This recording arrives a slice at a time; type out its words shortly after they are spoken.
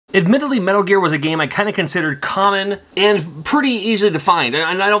Admittedly, Metal Gear was a game I kind of considered common and pretty easy to find.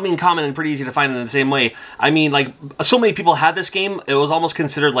 And I don't mean common and pretty easy to find in the same way. I mean, like, so many people had this game, it was almost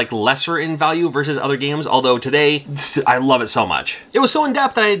considered, like, lesser in value versus other games, although today, I love it so much. It was so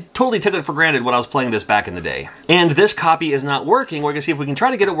in-depth that I totally took it for granted when I was playing this back in the day. And this copy is not working. We're gonna see if we can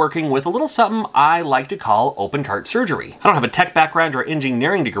try to get it working with a little something I like to call open cart surgery. I don't have a tech background or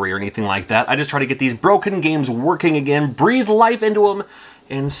engineering degree or anything like that. I just try to get these broken games working again, breathe life into them,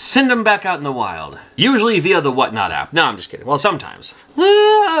 and send them back out in the wild. Usually via the Whatnot app. No, I'm just kidding. Well, sometimes.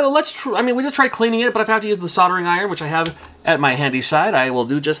 I mean, we just tried cleaning it, but if I have to use the soldering iron, which I have at my handy side, I will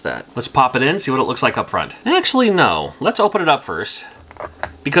do just that. Let's pop it in, see what it looks like up front. Actually, no. Let's open it up first.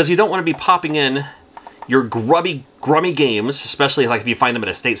 Because you don't want to be popping in your grummy games, especially like if you find them at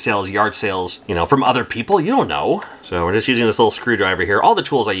estate sales, yard sales, you know, from other people, you don't know. So we're just using this little screwdriver here. All the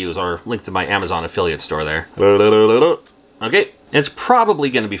tools I use are linked to my Amazon affiliate store there. Okay. It's probably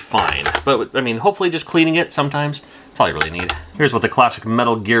going to be fine, but I mean, hopefully just cleaning it sometimes, that's all you really need. Here's what the classic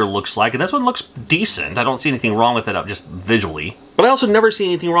Metal Gear looks like, and this one looks decent. I don't see anything wrong with it up just visually. But I also never see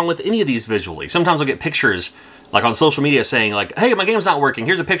anything wrong with any of these visually. Sometimes I'll get pictures, like on social media saying like, hey, my game's not working,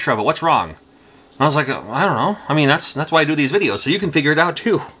 here's a picture of it, what's wrong? And I was like, I don't know. I mean, that's why I do these videos, so you can figure it out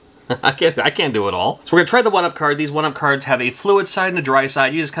too. I can't do it all. So we're gonna try the 1-up card. These 1-up cards have a fluid side and a dry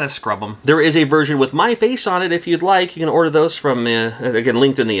side. You just kind of scrub them. There is a version with my face on it if you'd like. You can order those from, again,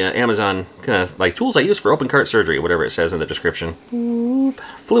 linked in the Amazon kind of like tools I use for open cart surgery, whatever it says in the description.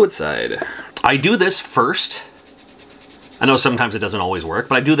 Fluid side. I do this first. I know sometimes it doesn't always work,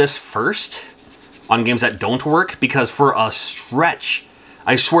 but I do this first on games that don't work because for a stretch,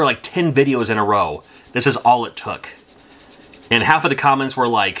 I swear like 10 videos in a row, this is all it took. And half of the comments were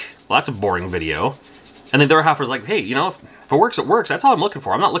like, well, that's a boring video. And then the other half was like, hey, you know, if it works, it works. That's all I'm looking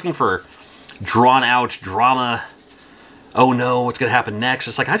for. I'm not looking for drawn out drama. Oh no, what's gonna happen next?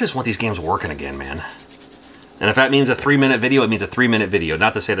 It's like, I just want these games working again, man. And if that means a 3-minute video, it means a 3-minute video.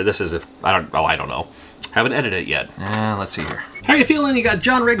 Not to say that this is, I don't know. Haven't edited it yet. Let's see here. How are you feeling? You got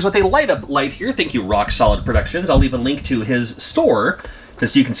John Riggs with a light-up light here. Thank you, Rock Solid Productions. I'll leave a link to his store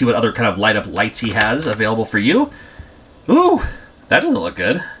just so you can see what other kind of light-up lights he has available for you. Ooh, that doesn't look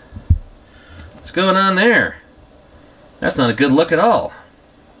good. What's going on there? That's not a good look at all.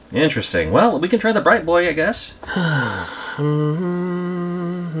 Interesting. Well, we can try the Bright Boy, I guess.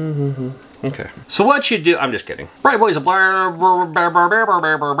 Okay. So what you do... I'm just kidding. Bright Boy is a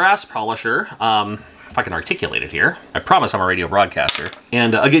brass polisher. If I can articulate it here. I promise I'm a radio broadcaster.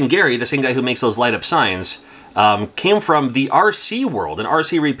 And again, Gary, the same guy who makes those light-up signs, came from the RC world, an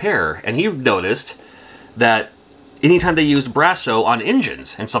RC repair. And he noticed that anytime they used Brasso on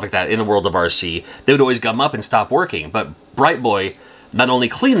engines and stuff like that in the world of RC, they would always gum up and stop working. But Bright Boy not only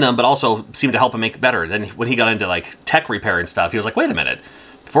cleaned them, but also seemed to help him make it better. Then when he got into like tech repair and stuff, he was like, wait a minute,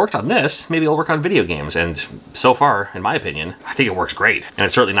 if it worked on this, maybe it'll work on video games. And so far, in my opinion, I think it works great. And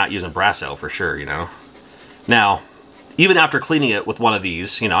it's certainly not using Brasso for sure, you know. Now, even after cleaning it with one of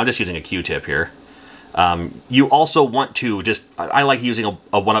these, you know, I'm just using a Q-tip here. You also want to just, I like using a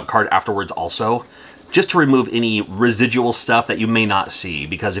 1-up card afterwards also, just to remove any residual stuff that you may not see.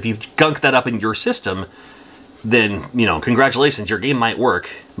 Because if you gunk that up in your system, then, you know, congratulations, your game might work.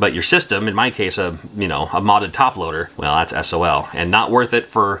 But your system, in my case, you know, a modded top loader, well, that's SOL. And not worth it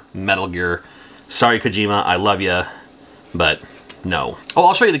for Metal Gear. Sorry, Kojima, I love you, but no. Oh,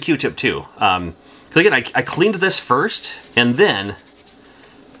 I'll show you the Q-tip too. Because again, I cleaned this first, and then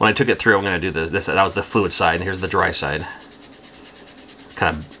when I took it through, I'm going to do this. That was the fluid side, and here's the dry side.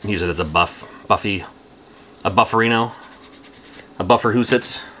 Kind of use it as a bufferino, a buffer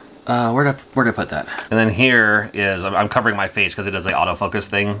hoosits. Where'd I put that? And then here is, I'm covering my face because it does the autofocus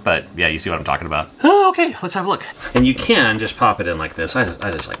thing, but yeah, you see what I'm talking about. Oh, okay, let's have a look. And you can just pop it in like this. I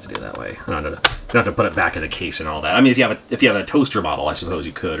just like to do it that way. You don't have to put it back in the case and all that. I mean, if you have a toaster model, I suppose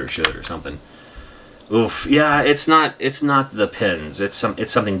you could or should or something. Oof, yeah, it's not the pins. It's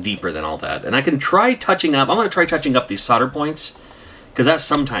something deeper than all that. And I can try touching up. I'm gonna try touching up these solder points because that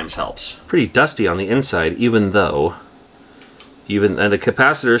sometimes helps. Pretty dusty on the inside, even though. And the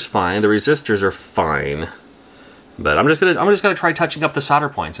capacitor's fine, the resistors are fine. But I'm just gonna try touching up the solder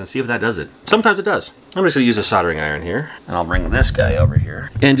points and see if that does it. Sometimes it does. I'm just gonna use a soldering iron here, and I'll bring this guy over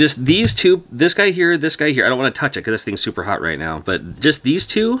here. And just these two, this guy here, I don't want to touch it because this thing's super hot right now. But just these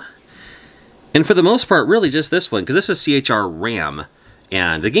two, and for the most part, really just this one, because this is CHR RAM,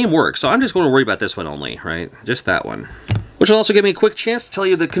 and the game works. So I'm just going to worry about this one only, right? Just that one. Which will also give me a quick chance to tell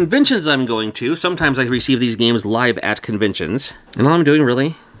you the conventions I'm going to. Sometimes I receive these games live at conventions. And all I'm doing,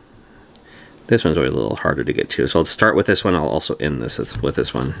 really, this one's always a little harder to get to. So I'll start with this one. I'll also end this with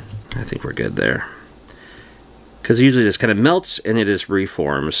this one. I think we're good there. Because it usually just kind of melts and it just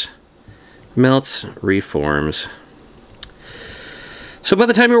reforms. Melts, reforms. So by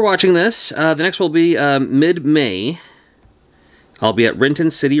the time you're watching this, the next will be mid-May. I'll be at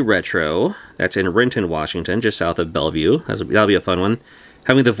Renton City Retro. That's in Renton, Washington, just south of Bellevue. That'll be a fun one.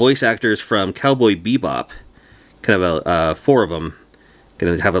 Having the voice actors from Cowboy Bebop, kind of 4 of them,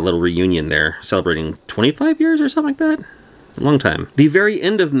 going to have a little reunion there, celebrating 25 years or something like that. A long time. The very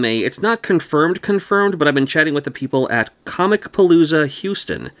end of May, it's not confirmed, but I've been chatting with the people at Comic Palooza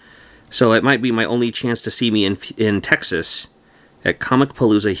Houston. So it might be my only chance to see me in Texas at Comic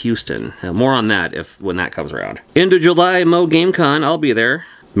Palooza Houston. More on that when that comes around. End of July, Mo Game Con, I'll be there.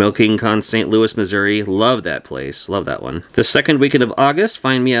 Mo Game Con, St. Louis, Missouri. Love that place. Love that one. The second weekend of August,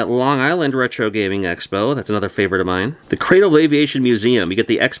 find me at Long Island Retro Gaming Expo. That's another favorite of mine. The Cradle of Aviation Museum. You get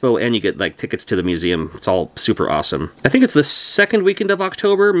the expo and you get like tickets to the museum. It's all super awesome. I think it's the second weekend of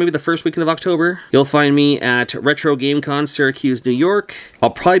October, maybe the first weekend of October. You'll find me at Retro Game Con, Syracuse, New York.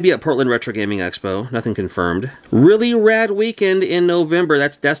 I'll probably be at Portland Retro Gaming Expo. Nothing confirmed. Really rad weekend in November.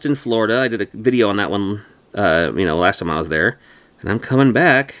 That's Destin, Florida. I did a video on that one, last time I was there. And I'm coming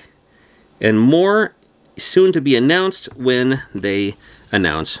back, and more soon to be announced when they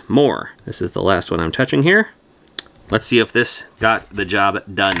announce more. This is the last one I'm touching here. Let's see if this got the job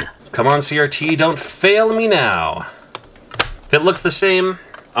done. Come on, CRT, don't fail me now. If it looks the same,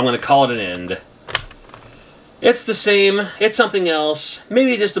 I'm gonna call it an end. It's the same, it's something else,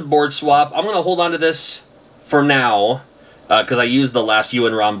 maybe just a board swap. I'm gonna hold on to this for now, because I used the last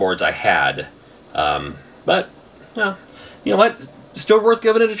UN ROM boards I had. But, you know what? Still worth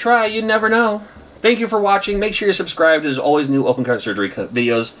giving it a try. You never know. Thank you for watching. Make sure you're subscribed. There's always new open card surgery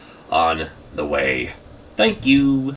videos on the way. Thank you.